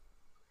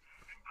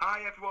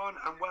Hi everyone,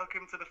 and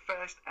welcome to the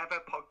first ever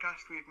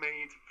podcast we've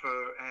made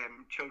for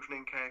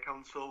Children in Care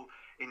Council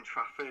in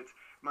Trafford.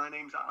 My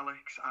name's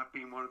Alex. I've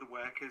been one of the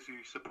workers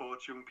who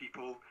supports young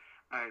people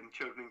and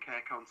Children in Care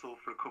Council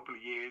for a couple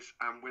of years.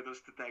 And with us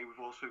today, we've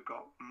also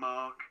got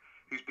Mark,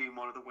 who's been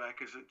one of the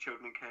workers at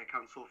Children in Care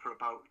Council for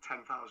about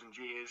 10,000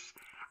 years.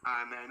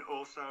 And then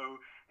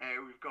also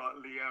we've got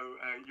Leo,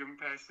 a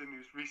young person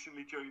who's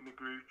recently joined the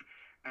group,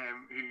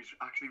 who's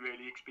actually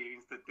really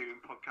experienced at doing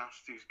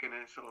podcasts, who's going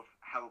to sort of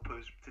help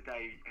us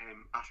today,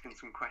 asking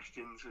some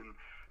questions and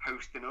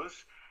hosting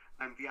us.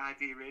 And the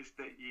idea is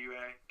that you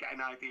get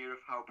an idea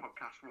of how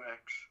podcast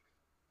works.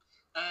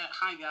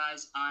 Hi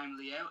guys, I'm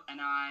Leo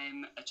and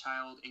I'm a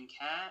child in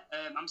care.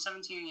 I'm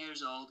 17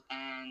 years old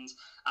and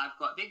I've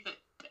got a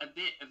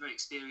bit of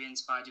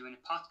experience by doing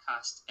a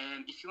podcast.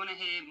 If you want to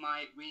hear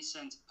my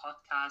recent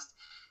podcast,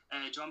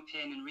 jump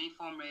in and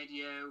Reform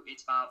Radio.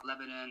 It's about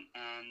Lebanon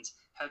and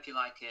hope you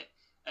like it.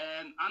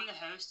 I'm the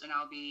host and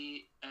I'll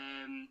be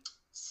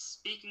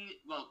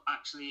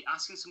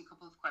asking some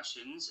couple of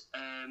questions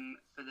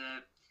for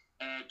the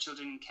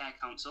Children in Care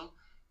Council.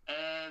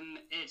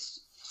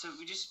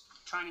 We're just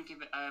trying to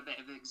give a bit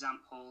of an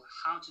example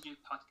how to do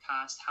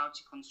podcast, how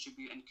to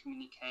contribute and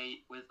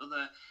communicate with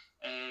other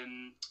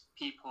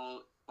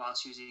people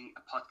whilst using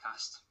a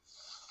podcast.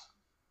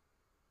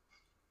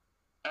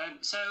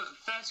 So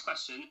first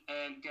question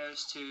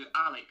goes to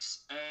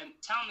Alex.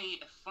 Tell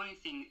me a funny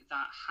thing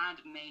that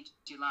had made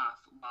you laugh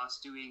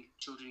whilst doing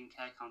Children in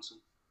Care Council.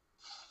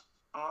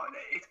 Oh,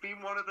 it's been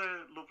one of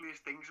the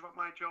loveliest things about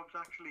my jobs,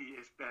 actually,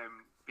 is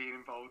being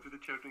involved with the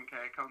Children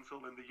Care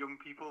Council, and the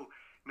young people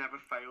never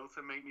fail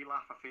to make me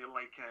laugh. I feel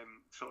like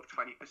sort of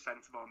 20%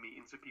 of our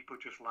meetings are people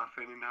just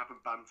laughing and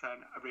having banter,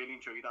 and I really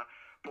enjoy that.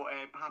 But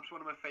perhaps one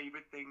of my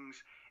favourite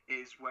things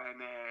is when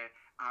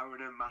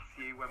Aaron and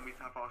Matthew, when we'd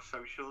have our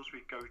socials,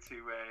 we'd go to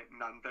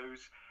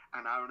Nando's,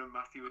 and Aaron and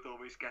Matthew would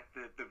always get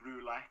the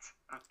roulette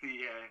at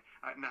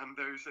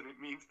Nando's, and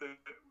it means that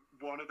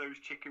one of those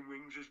chicken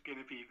wings is going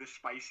to be the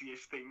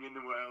spiciest thing in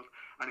the world,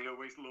 and I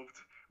always loved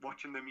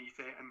watching them eat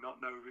it and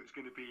not know if it was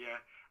going to be a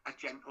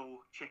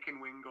gentle chicken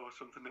wing or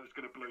something that was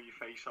going to blow your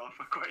face off.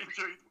 I quite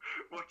enjoyed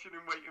watching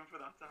and waiting for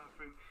that to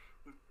happen.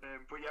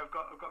 But yeah, I've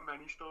got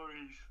many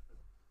stories.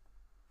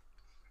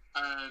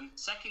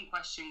 Second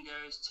question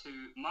goes to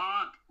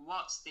Mark.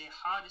 What's the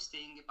hardest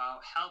thing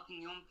about helping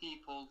young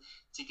people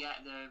to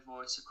get their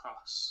voice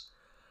across?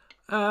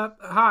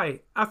 Hi.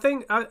 I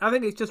think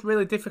it's just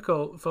really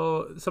difficult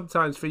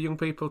sometimes for young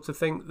people to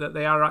think that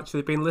they are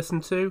actually being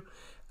listened to,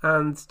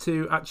 and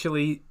to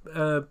actually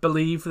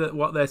believe that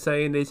what they're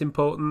saying is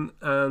important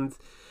and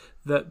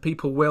that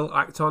people will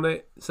act on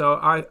it. So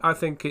I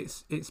think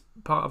it's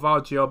part of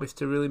our job is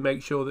to really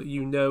make sure that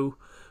you know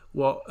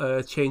what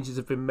changes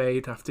have been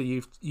made after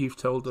you've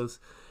told us,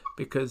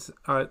 because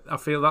I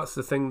feel that's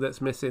the thing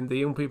that's missing. The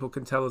young people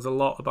can tell us a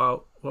lot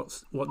about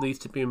what needs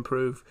to be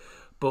improved,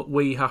 but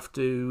we have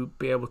to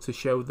be able to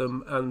show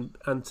them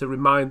and to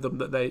remind them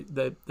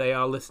that they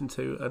are listened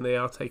to and they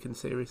are taken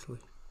seriously.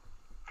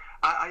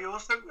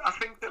 I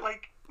think that,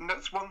 like,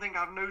 that's one thing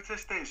I've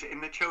noticed is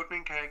in the Children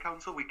in Care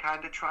Council, we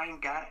kind of try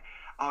and get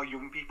our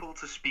young people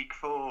to speak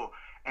for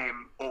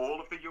all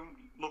of the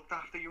looked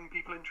after young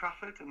people in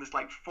Trafford, and there's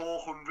like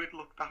 400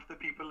 looked after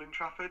people in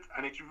Trafford,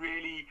 and it's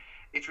really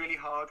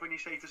hard when you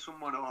say to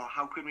someone, oh,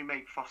 how can we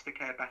make foster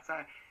care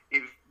better,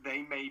 if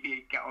they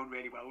maybe get on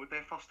really well with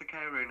their foster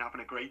carer and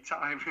having a great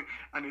time,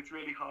 and it's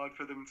really hard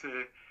for them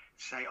to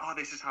say, oh,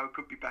 this is how it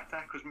could be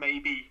better, because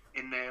maybe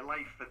in their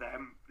life for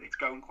them it's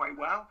going quite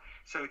well,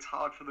 so it's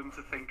hard for them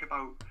to think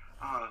about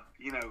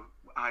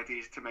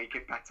ideas to make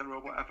it better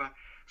or whatever.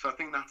 So I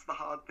think that's the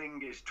hard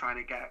thing, is trying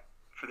to get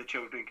for the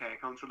Children Care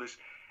Councillors.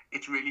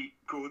 It's really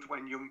good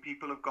when young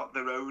people have got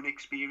their own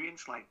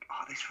experience, like,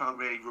 oh, this felt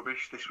really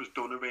rubbish, this was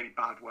done a really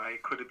bad way,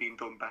 it could have been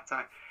done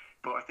better.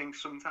 But I think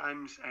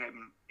sometimes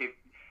if,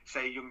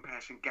 say, a young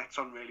person gets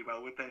on really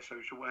well with their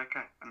social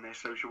worker and their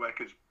social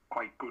worker's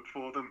quite good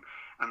for them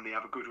and they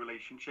have a good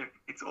relationship,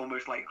 it's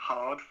almost like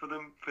hard for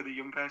the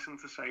young person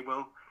to say,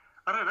 well,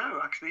 I don't know,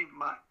 actually,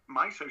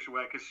 my social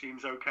worker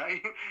seems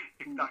okay.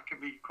 That can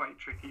be quite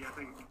tricky, I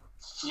think.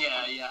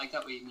 Yeah, I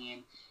get what you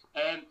mean.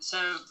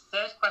 So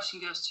third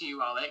question goes to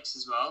you, Alex,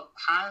 as well.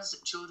 Has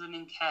Children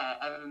in Care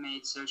ever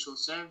made social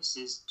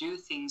services do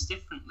things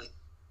differently?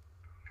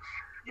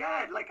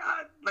 Yeah,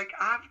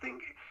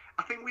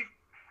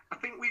 I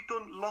think we've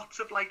done lots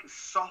of like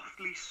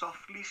softly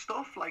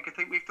stuff. Like, I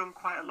think we've done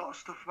quite a lot of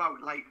stuff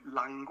about like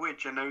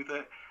language. I know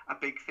that a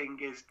big thing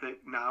is that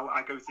now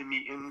I go to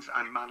meetings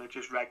and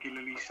managers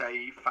regularly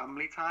say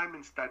family time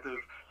instead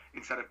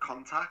of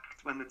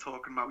contact when they're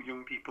talking about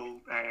young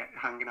people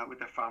hanging out with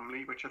their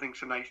family, which I think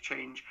is a nice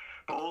change.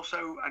 But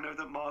also, I know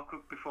that Mark,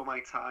 before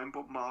my time,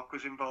 but Mark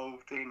was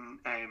involved in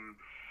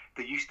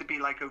there used to be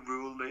like a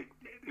rule that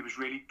it was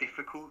really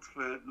difficult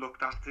for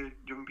looked after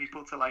young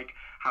people to like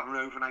have an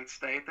overnight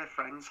stay at their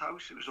friend's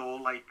house. It was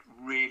all like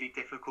really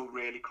difficult,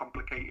 really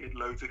complicated,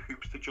 loads of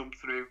hoops to jump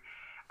through.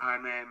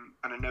 and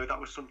I know that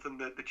was something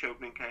that the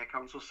Children in Care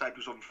Council said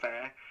was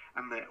unfair,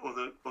 and that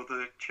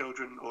other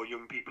children or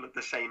young people at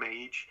the same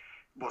age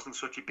wasn't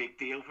such a big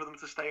deal for them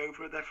to stay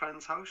over at their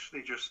friend's house.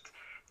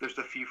 There's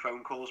a few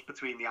phone calls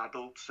between the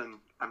adults, and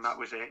that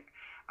was it.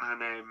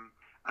 And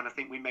I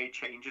think we made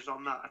changes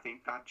on that. I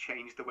think that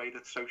changed the way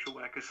that social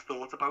workers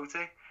thought about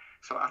it.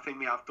 So I think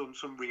we have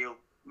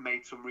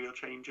made some real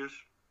changes.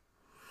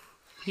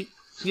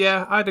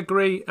 Yeah, I'd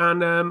agree,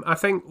 and I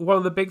think one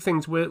of the big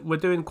things we're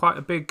doing quite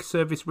a big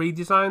service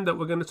redesign that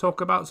we're going to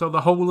talk about. So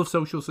the whole of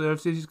social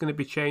services is going to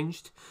be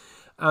changed,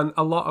 and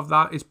a lot of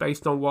that is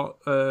based on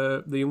what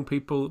the young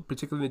people,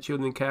 particularly the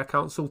Children in Care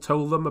Council,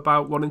 told them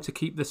about wanting to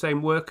keep the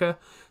same worker,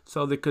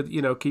 so they could,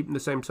 keep the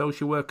same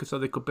social worker, so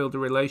they could build a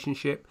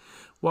relationship.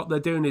 What they're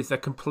doing is they're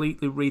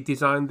completely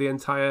redesigned the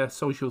entire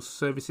social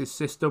services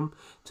system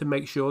to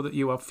make sure that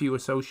you have fewer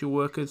social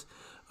workers,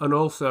 and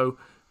also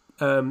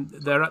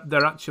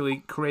they're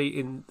actually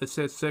creating the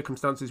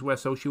circumstances where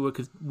social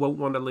workers won't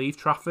want to leave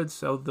Trafford,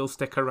 so they'll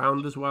stick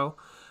around as well,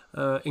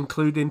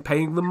 including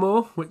paying them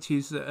more, which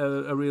is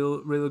a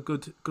real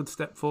good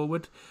step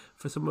forward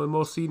for some of the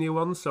more senior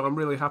ones. So I'm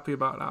really happy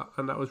about that,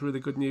 and that was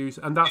really good news.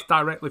 And that's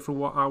directly from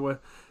what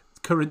our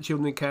current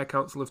Children in Care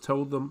Council have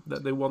told them,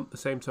 that they want the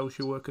same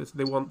social workers,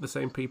 they want the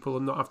same people,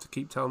 and not have to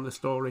keep telling the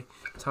story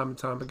time and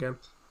time again.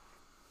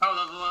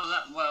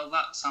 Well,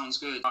 that sounds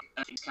good.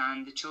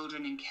 Can the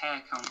Children in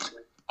Care Council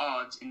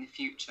odds in the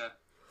future?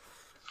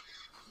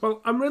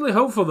 Well, I'm really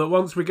hopeful that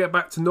once we get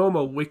back to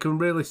normal, we can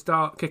really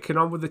start kicking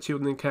on with the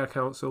Children in Care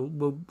Council.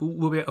 We'll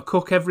be able to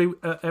cook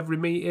every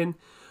meeting,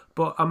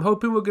 but I'm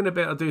hoping we're going to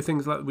be able to do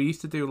things like we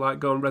used to do, like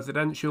go on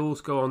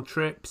residentials, go on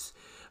trips,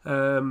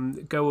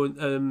 go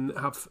and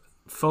have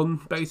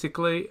fun,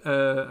 basically.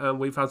 And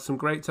we've had some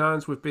great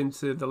times. We've been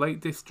to the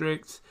Lake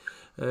District,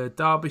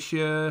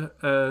 Derbyshire,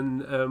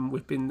 and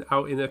we've been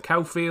out in a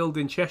cow field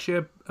in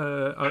Cheshire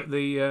at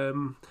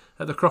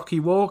the Crocky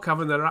Walk,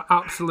 having an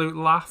absolute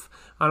laugh,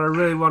 and I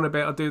really want to be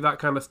able to do that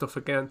kind of stuff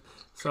again.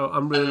 So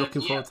I'm really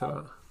looking forward to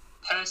that.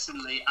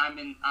 Personally, I'm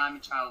a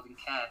child in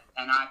care,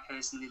 and I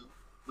personally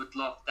would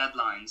love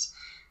deadlines.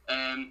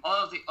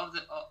 All of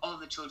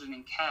the children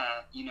in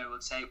care,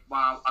 would say,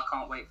 "Wow, I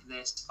can't wait for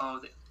this." Oh,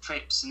 the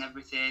trips and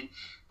everything,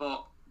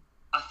 but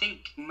I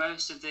think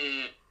most of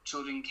the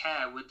children in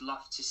care would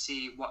love to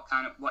see what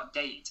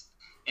date.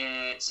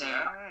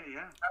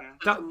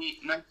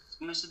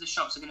 Most of the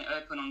shops are going to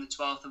open on the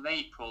 12th of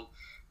April,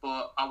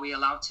 but are we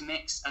allowed to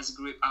mix as a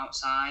group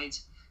outside?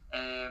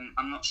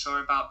 I'm not sure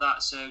about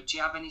that. So do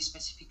you have any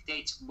specific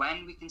dates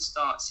when we can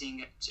start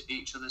seeing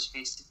each other's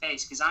face to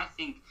face? Because I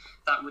think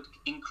that would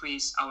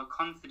increase our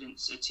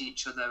confidence to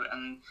each other,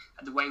 and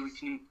the way we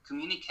can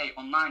communicate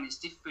online is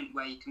different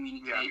where you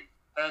communicate in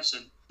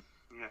person.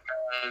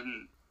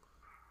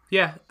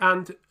 Yeah,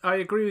 and I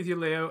agree with you,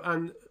 Leo,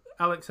 and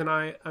Alex and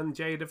I and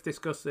Jade have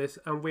discussed this,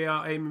 and we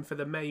are aiming for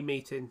the May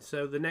meeting.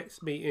 So the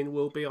next meeting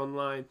will be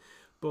online,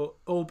 but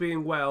all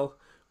being well,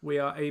 we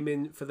are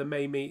aiming for the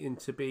May meeting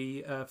to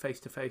be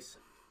face-to-face.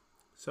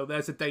 So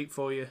there's a date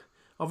for you.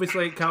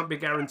 Obviously, it can't be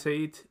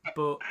guaranteed,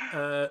 but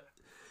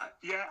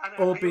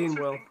all being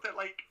well.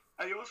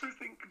 I also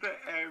think that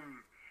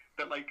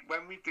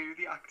when we do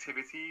the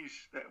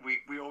activities, that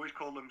we always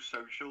call them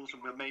socials,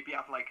 and we'll maybe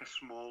have like a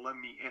smaller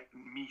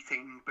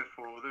meeting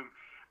before them.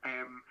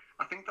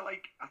 I think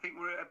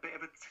we're at a bit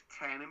of a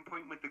turning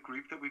point with the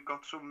group, that we've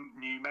got some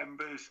new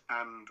members,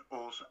 and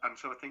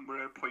so I think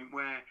we're at a point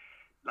where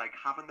like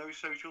having those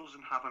socials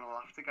and having a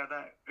laugh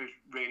together is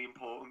really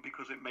important,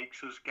 because it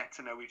makes us get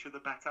to know each other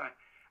better,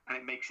 and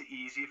it makes it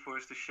easier for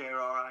us to share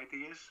our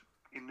ideas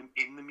in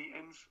the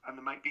meetings. And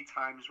there might be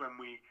times when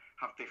we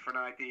have different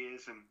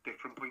ideas and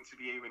different points of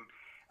view, and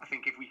I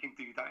think if we can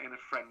do that in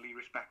a friendly,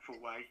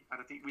 respectful way, and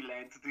I think we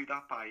learn to do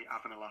that by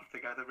having a laugh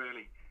together,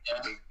 really,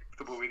 and being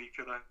comfortable with each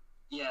other.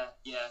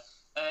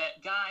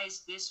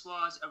 Guys, this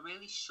was a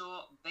really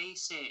short,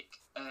 basic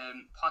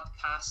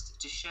podcast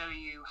to show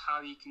you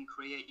how you can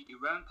create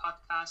your own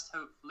podcast.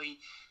 Hopefully,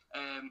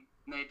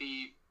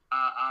 maybe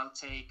I'll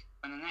take,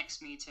 on the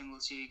next meeting, we'll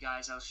see you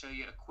guys, I'll show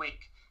you a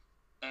quick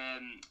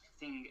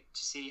thing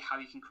to see how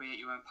you can create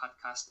your own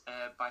podcast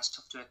by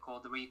software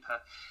called The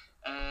Reaper.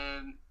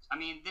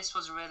 This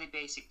was a really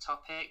basic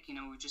topic.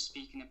 We're just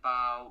speaking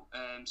about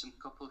some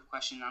couple of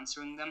questions,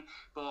 answering them.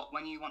 But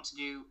when you want to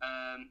do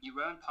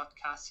your own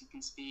podcast, you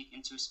can speak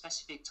into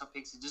specific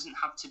topics. It doesn't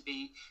have to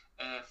be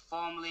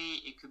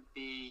formally. It could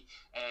be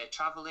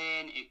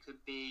traveling. It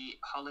could be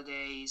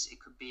holidays. It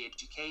could be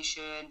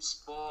education,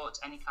 sport,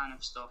 any kind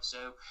of stuff.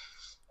 So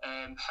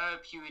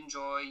hope you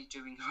enjoy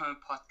doing your own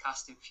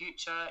podcast in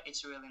future.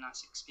 It's a really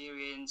nice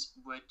experience.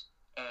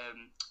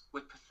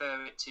 Would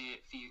prefer it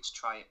for you to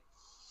try it.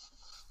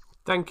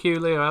 Thank you,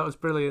 Leo. That was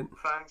brilliant.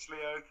 Thanks,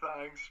 Leo.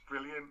 Thanks.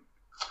 Brilliant.